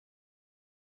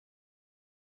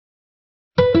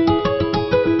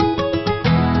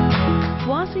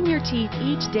teeth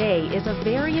each day is a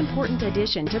very important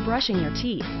addition to brushing your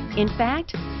teeth. In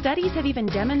fact, studies have even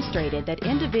demonstrated that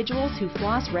individuals who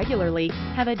floss regularly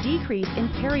have a decrease in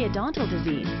periodontal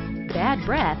disease, bad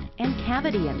breath, and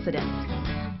cavity incidents.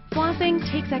 Flossing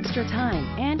takes extra time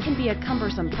and can be a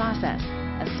cumbersome process,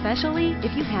 especially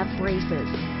if you have braces.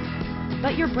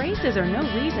 But your braces are no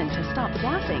reason to stop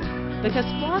flossing, because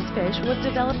flossFish was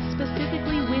developed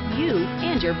specifically with you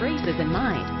and your braces in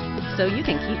mind, so you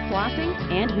can keep flossing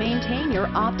and maintain your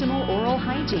optimal oral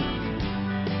hygiene.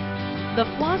 The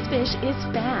flossFish is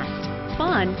fast,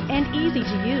 fun, and easy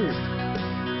to use.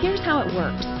 Here's how it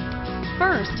works.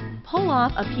 First, pull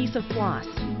off a piece of floss.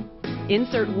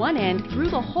 Insert one end through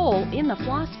the hole in the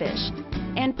flossFish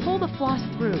and pull the floss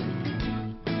through.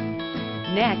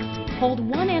 Next, hold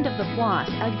one end of the floss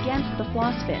against the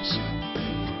flossFish.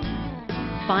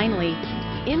 Finally,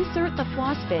 insert the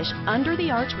flossFish under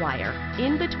the arch wire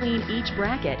in between each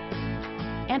bracket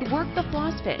and work the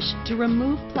flossFish to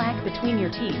remove plaque between your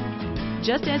teeth,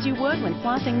 just as you would when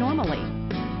flossing normally.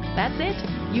 That's it.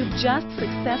 You've just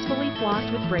successfully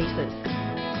flossed with braces.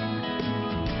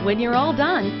 When you're all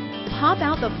done, pop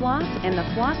out the floss and the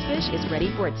flossFish is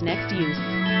ready for its next use.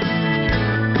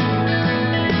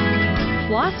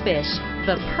 flossFish,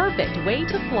 the perfect way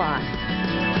to floss.